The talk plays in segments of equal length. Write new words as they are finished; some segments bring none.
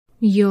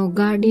Your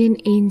guardian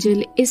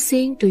angel is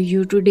saying to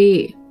you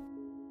today,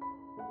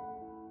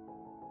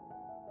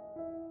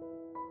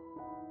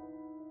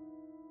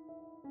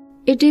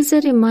 it is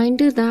a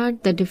reminder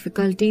that the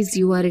difficulties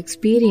you are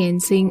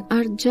experiencing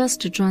are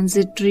just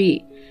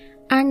transitory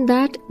and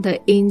that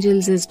the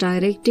angels is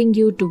directing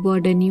you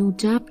toward a new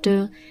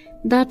chapter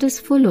that is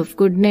full of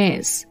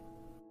goodness.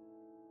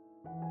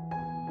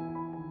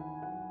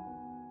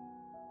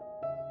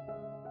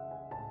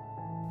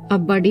 A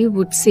buddy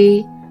would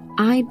say,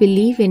 I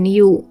believe in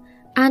you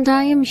and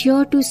I am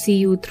here to see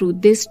you through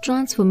this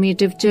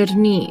transformative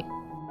journey.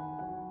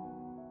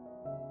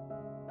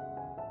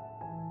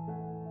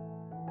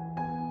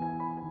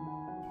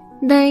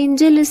 The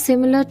angel is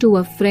similar to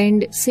a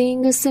friend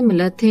saying a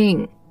similar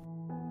thing.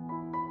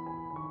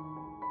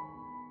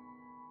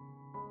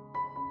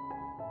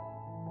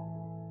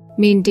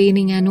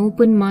 Maintaining an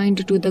open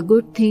mind to the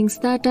good things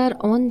that are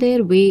on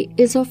their way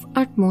is of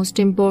utmost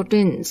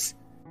importance.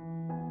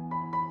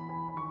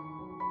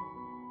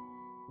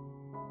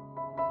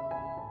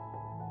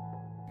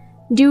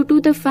 Due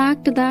to the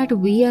fact that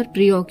we are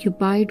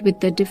preoccupied with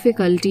the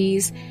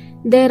difficulties,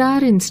 there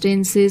are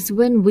instances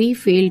when we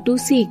fail to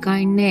see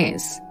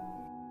kindness.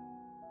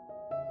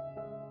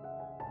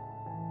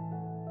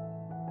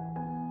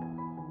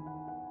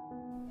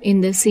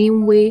 In the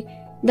same way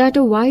that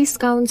a wise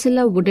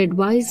counselor would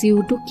advise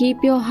you to keep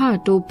your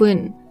heart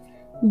open,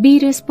 be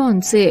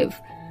responsive,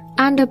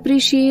 and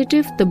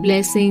appreciative the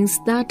blessings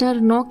that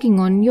are knocking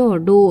on your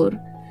door,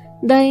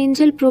 the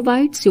angel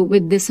provides you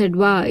with this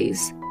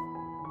advice.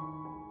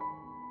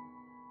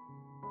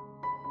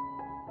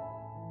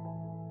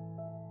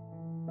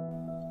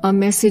 A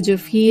message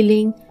of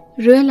healing,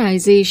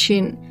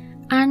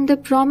 realization, and the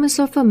promise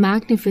of a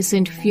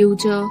magnificent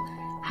future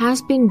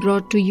has been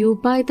brought to you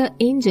by the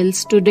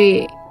angels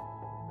today.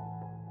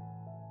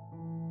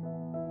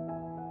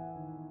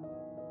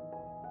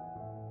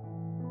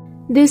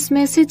 This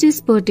message is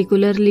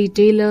particularly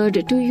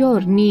tailored to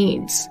your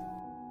needs.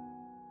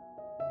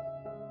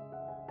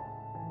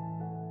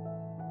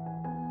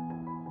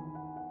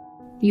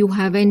 You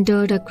have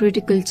entered a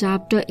critical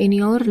chapter in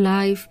your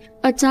life,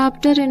 a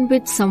chapter in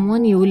which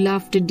someone you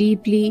loved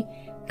deeply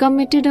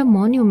committed a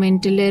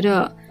monumental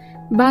error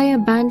by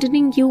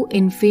abandoning you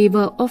in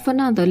favor of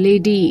another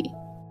lady.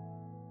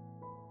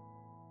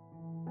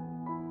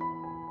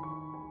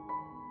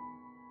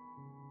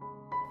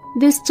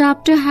 This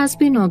chapter has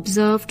been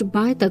observed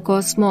by the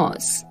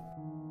cosmos.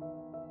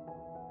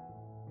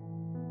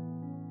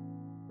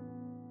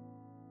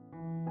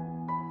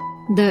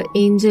 The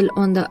angel,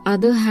 on the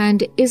other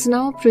hand, is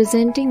now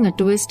presenting a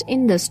twist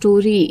in the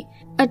story,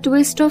 a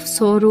twist of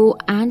sorrow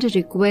and a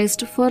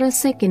request for a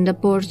second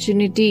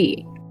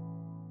opportunity.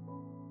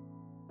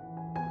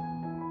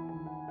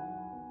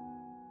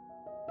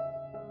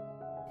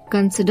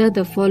 Consider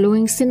the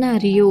following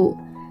scenario.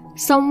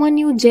 Someone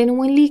you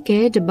genuinely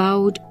cared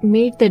about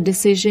made the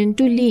decision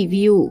to leave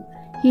you,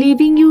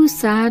 leaving you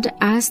sad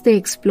as they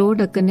explored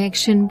a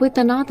connection with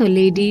another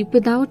lady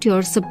without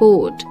your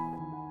support.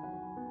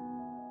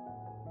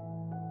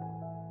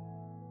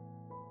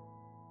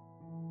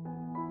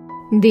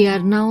 They are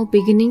now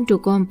beginning to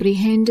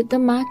comprehend the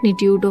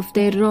magnitude of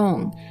their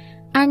wrong,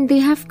 and they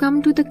have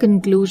come to the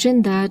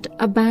conclusion that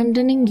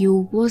abandoning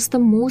you was the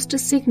most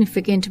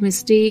significant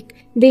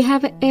mistake they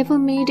have ever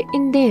made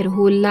in their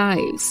whole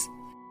lives.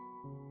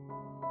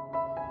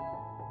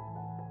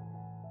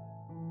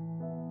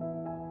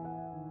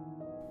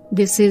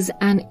 This is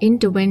an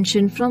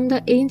intervention from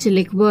the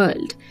angelic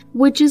world,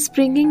 which is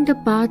bringing the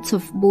paths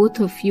of both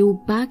of you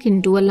back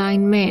into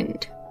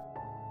alignment.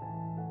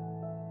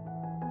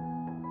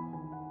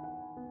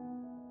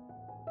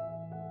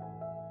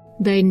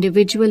 The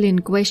individual in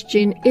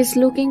question is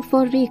looking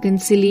for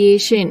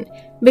reconciliation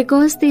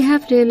because they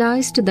have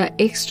realized the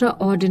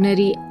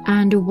extraordinary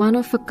and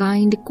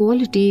one-of-a-kind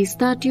qualities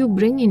that you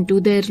bring into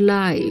their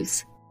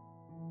lives.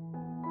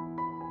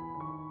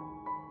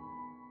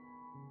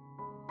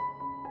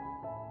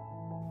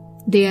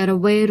 They are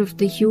aware of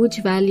the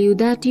huge value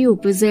that you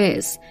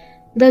possess,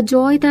 the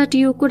joy that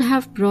you could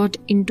have brought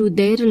into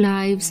their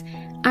lives,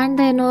 and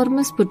the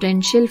enormous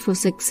potential for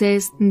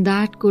success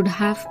that could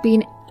have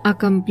been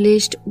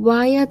accomplished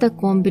via the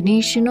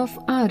combination of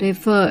our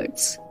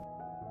efforts.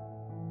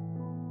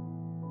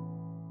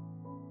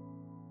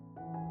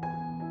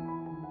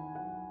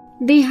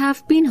 They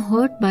have been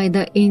hurt by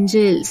the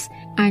angels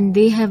and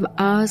they have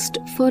asked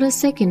for a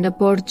second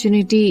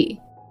opportunity.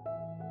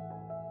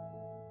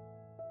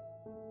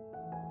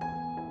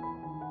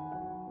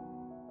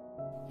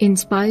 In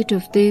spite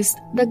of this,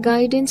 the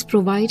guidance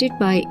provided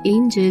by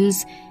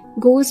angels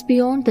goes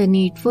beyond the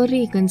need for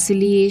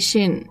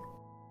reconciliation.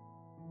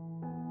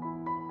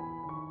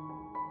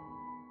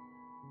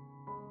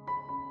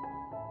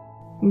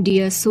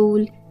 Dear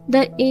soul,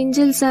 the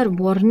angels are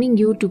warning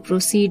you to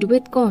proceed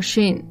with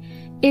caution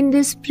in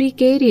this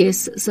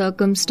precarious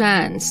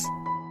circumstance.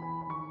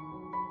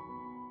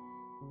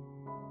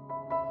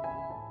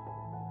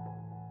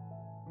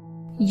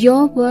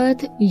 Your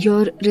worth,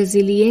 your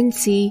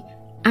resiliency,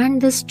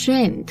 and the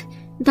strength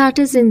that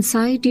is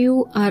inside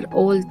you are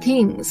all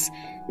things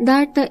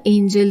that the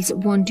angels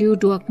want you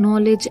to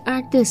acknowledge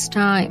at this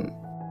time.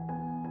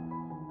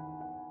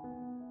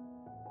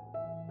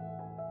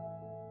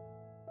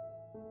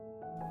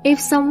 If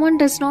someone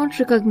does not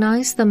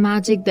recognize the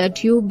magic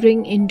that you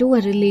bring into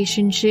a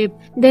relationship,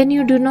 then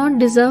you do not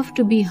deserve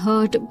to be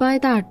hurt by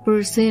that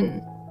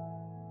person.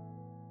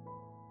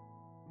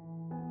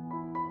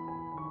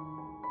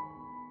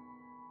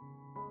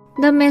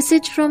 The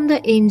message from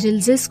the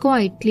angels is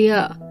quite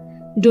clear.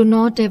 Do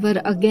not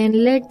ever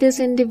again let this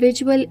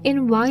individual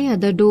in via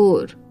the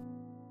door.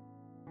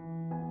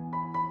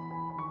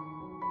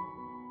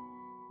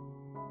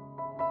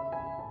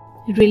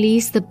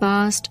 Release the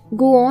past,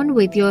 go on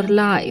with your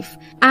life,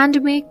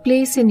 and make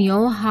place in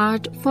your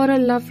heart for a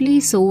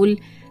lovely soul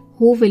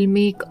who will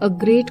make a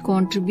great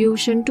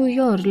contribution to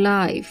your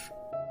life.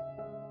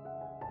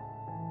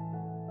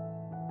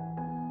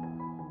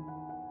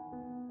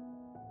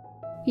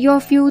 Your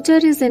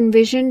future is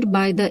envisioned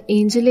by the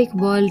angelic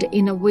world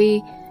in a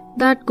way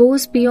that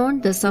goes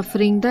beyond the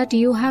suffering that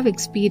you have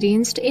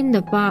experienced in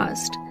the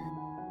past.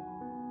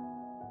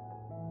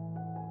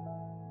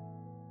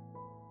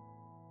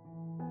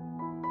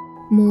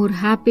 More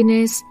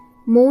happiness,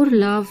 more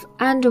love,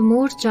 and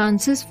more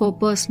chances for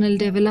personal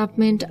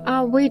development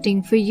are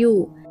waiting for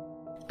you.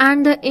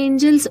 And the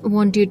angels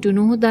want you to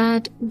know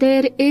that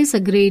there is a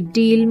great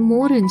deal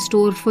more in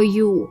store for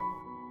you.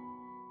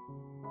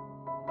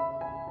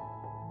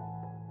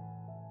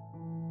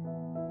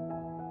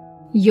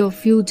 Your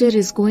future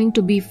is going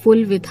to be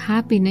full with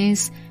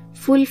happiness,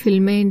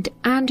 fulfillment,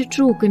 and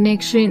true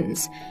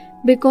connections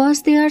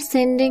because they are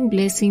sending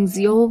blessings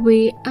your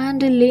way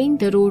and laying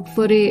the road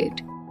for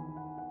it.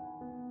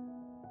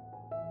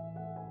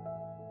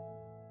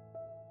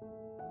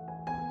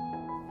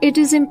 It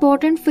is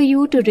important for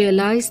you to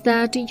realize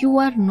that you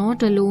are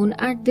not alone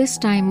at this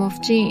time of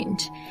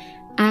change,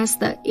 as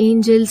the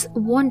angels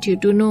want you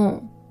to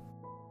know.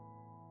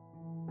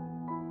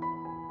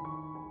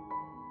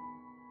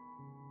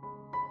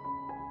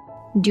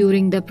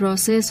 During the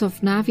process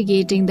of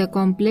navigating the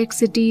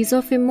complexities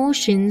of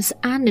emotions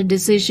and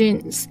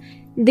decisions,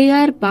 they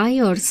are by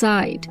your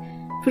side,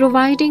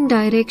 providing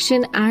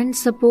direction and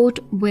support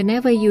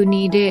whenever you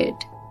need it.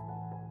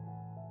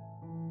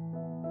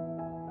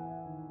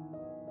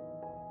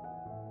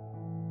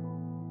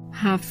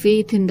 Have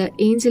faith in the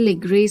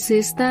angelic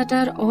graces that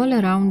are all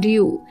around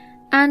you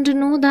and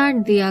know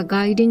that they are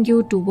guiding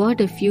you toward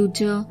a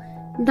future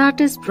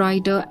that is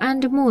brighter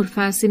and more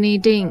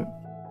fascinating.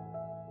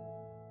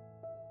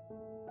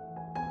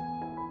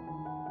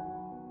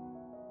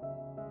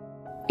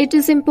 It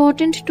is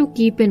important to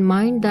keep in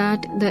mind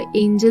that the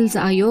angels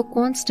are your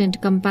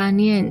constant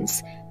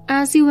companions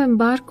as you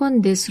embark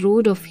on this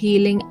road of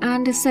healing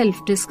and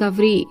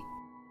self-discovery.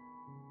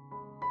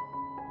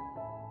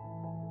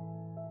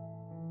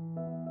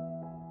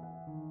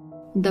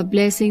 The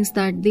blessings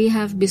that they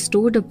have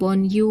bestowed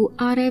upon you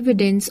are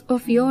evidence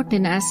of your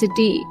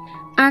tenacity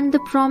and the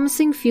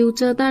promising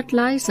future that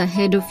lies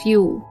ahead of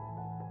you.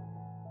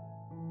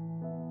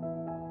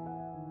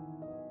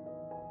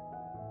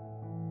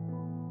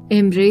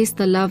 Embrace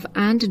the love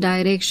and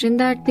direction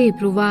that they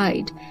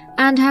provide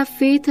and have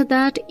faith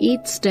that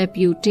each step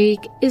you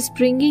take is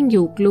bringing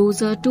you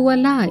closer to a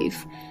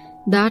life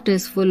that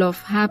is full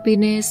of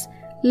happiness,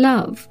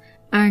 love,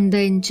 and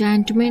the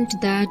enchantment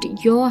that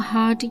your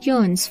heart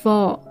yearns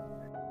for.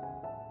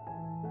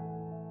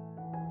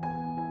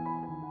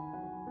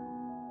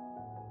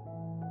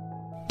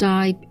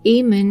 Type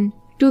Amen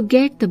to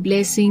get the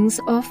blessings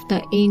of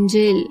the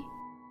angel.